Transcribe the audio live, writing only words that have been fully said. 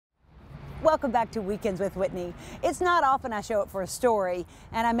Welcome back to Weekends with Whitney. It's not often I show up for a story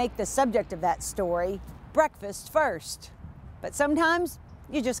and I make the subject of that story breakfast first. But sometimes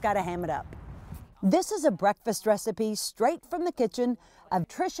you just gotta ham it up. This is a breakfast recipe straight from the kitchen of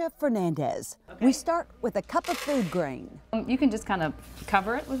Tricia Fernandez. Okay. We start with a cup of food grain. You can just kind of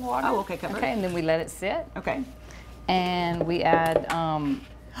cover it with water. Oh, okay, cover it. Okay, and then we let it sit. Okay. And we add wow.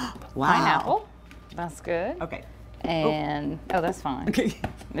 pineapple. That's good. Okay. And, oh, that's fine. Okay.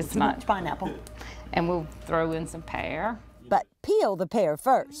 It's much. Pineapple. And we'll throw in some pear. But peel the pear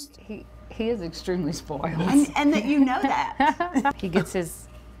first. He is extremely spoiled. And that you know that. He gets his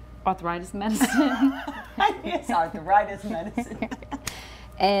arthritis medicine. His arthritis medicine.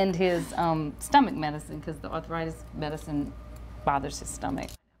 And his stomach medicine, because the arthritis medicine bothers his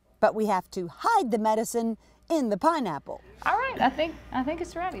stomach. But we have to hide the medicine in the pineapple. All right, I think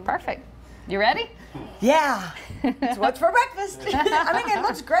it's ready. Perfect. You ready? Yeah. It's what's for breakfast. I mean, it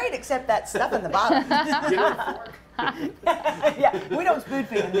looks great except that stuff in the bottom. Yeah, we don't spoon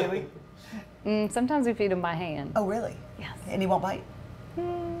feed him, do we? Sometimes we feed him by hand. Oh, really? Yes. And he won't bite?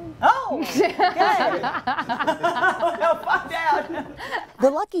 Oh, okay. We'll find out. The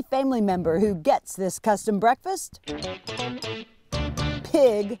lucky family member who gets this custom breakfast?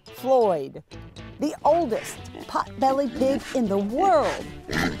 Pig Floyd, the oldest pot-belly pig in the world.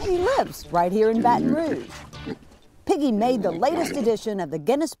 And he lives right here in Baton Rouge. Piggy made the latest edition of the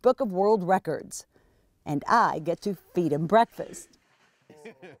Guinness Book of World Records. And I get to feed him breakfast.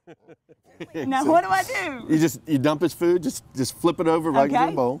 Now what do I do? You dump his food, just flip it over right into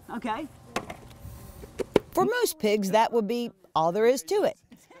the bowl. Okay. For most pigs, that would be all there is to it.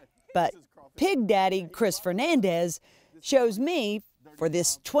 But Pig Daddy Chris Fernandez shows me, for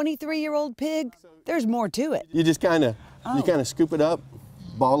this 23-year-old pig, there's more to it. You just kind of scoop it up,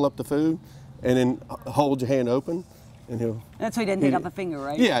 ball up the food, and then hold your hand open, and he'll. That's so he doesn't take off a finger,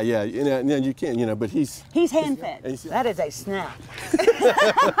 right? Yeah, yeah. You can, but he's hand fed. That is a snack.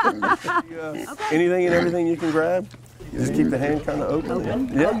 Anything and everything you can grab. Just keep the hand kind of open.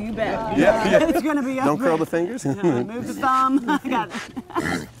 Yeah. Oh, you bet. Yeah. It's gonna be. Don't curl the fingers. Move the thumb. I got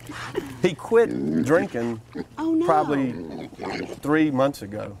it. He quit drinking probably 3 months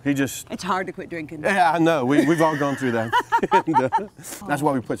ago. It's hard to quit drinking. Yeah, I know. We've all gone through that. And, that's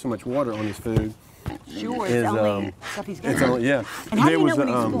why we put so much water on his food. Sure, it's only stuff he's getting. It's only, yeah. And how do you know when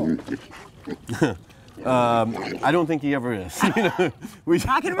he's full? I don't think he ever is. I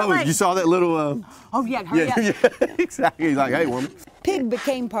can relate. You saw that little. Oh yeah, hurry up. Yeah, exactly. He's like, hey, woman. Pig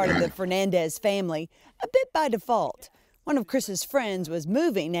became part of the Fernandez family a bit by default. One of Chris's friends was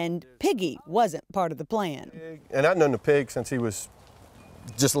moving, and Piggy wasn't part of the plan. And I've known the pig since he was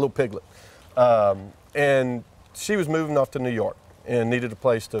just a little piglet, and she was moving off to New York and needed a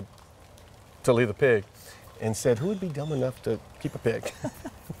place to leave the pig, and said, "Who would be dumb enough to keep a pig?"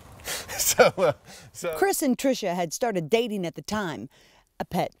 So Chris and Tricia had started dating at the time. A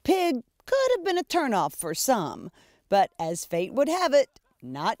pet pig could have been a turnoff for some, but as fate would have it,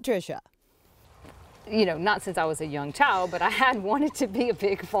 not Tricia. You know, not since I was a young child, but I had wanted to be a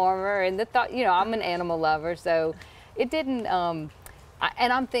pig farmer, and the thought, you know, I'm an animal lover, so it didn't. And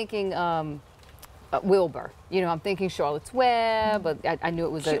I'm thinking Wilbur. You know, I'm thinking Charlotte's Web. But I knew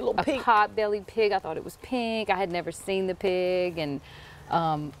it was a pot-belly pig. I thought it was pink. I had never seen the pig, and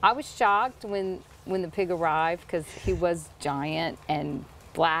I was shocked when the pig arrived because he was giant and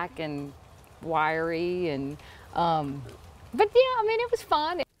black and wiry, and but yeah, I mean, it was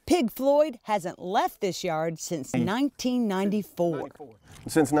fun. Pig Floyd hasn't left this yard since 1994.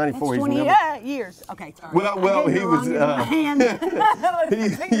 Since 94, That's 20 he's never... years. Okay, sorry. Well, he was... hand.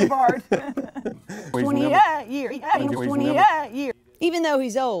 Finger part. 20 years. 20 years. Even though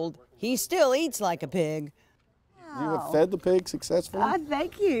he's old, he still eats like a pig. You have fed the pig successfully?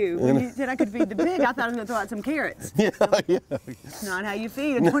 Thank you. When you said I could feed the pig, I thought I was going to throw out some carrots. Yeah. It's not how you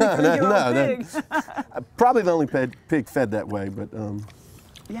feed a 23-year-old pig. Probably the only pig fed that way, but...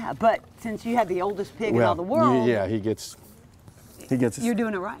 Yeah, but since you have the oldest pig in all the world... Yeah, he gets... You're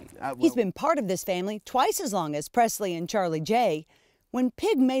doing it right. He's been part of this family twice as long as Presley and Charlie J. When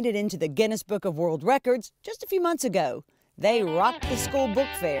Pig made it into the Guinness Book of World Records just a few months ago, they rocked the school book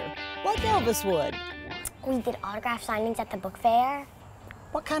fair, like Elvis would. We did autograph signings at the book fair.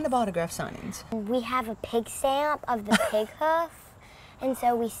 What kind of autograph signings? We have a pig stamp of the pig hoof, and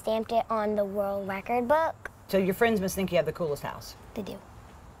so we stamped it on the world record book. So your friends must think you have the coolest house. They do.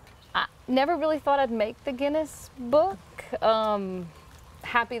 I never really thought I'd make the Guinness book.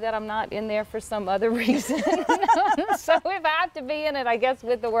 Happy that I'm not in there for some other reason. So if I have to be in it, I guess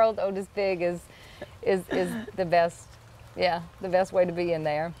with the world's oldest pig is the best, the best way to be in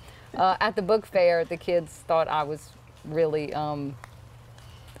there. At the book fair, the kids thought I was really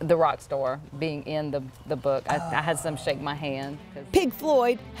the rock star being in the book. I had some shake my hand. Pig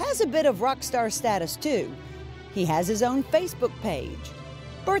Floyd has a bit of rock star status too. He has his own Facebook page,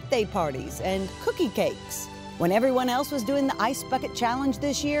 birthday parties, and cookie cakes. When everyone else was doing the Ice Bucket Challenge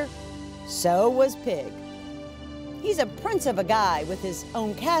this year, so was Pig. He's a prince of a guy with his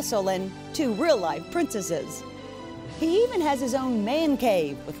own castle and 2 real-life princesses. He even has his own man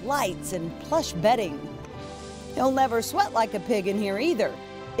cave with lights and plush bedding. He'll never sweat like a pig in here either.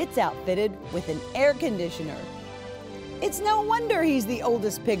 It's outfitted with an air conditioner. It's no wonder he's the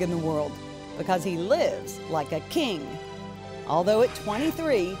oldest pig in the world, because he lives like a king. Although at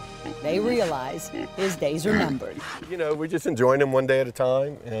 23, they realize his days are numbered. You know, we're just enjoying him one day at a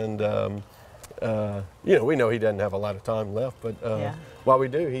time, and you know, we know he doesn't have a lot of time left, but while we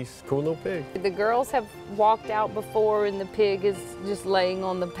do, he's a cool little pig. The girls have walked out before, and the pig is just laying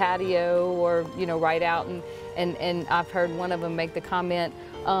on the patio, or you know, right out, and I've heard one of them make the comment,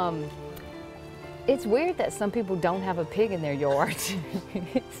 it's weird that some people don't have a pig in their yard.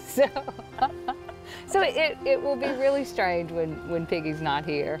 So it will be really strange when Piggy's not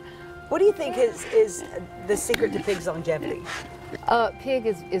here. What do you think is the secret to Pig's longevity? Pig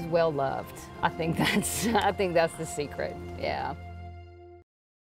is well loved. I think that's the secret. Yeah.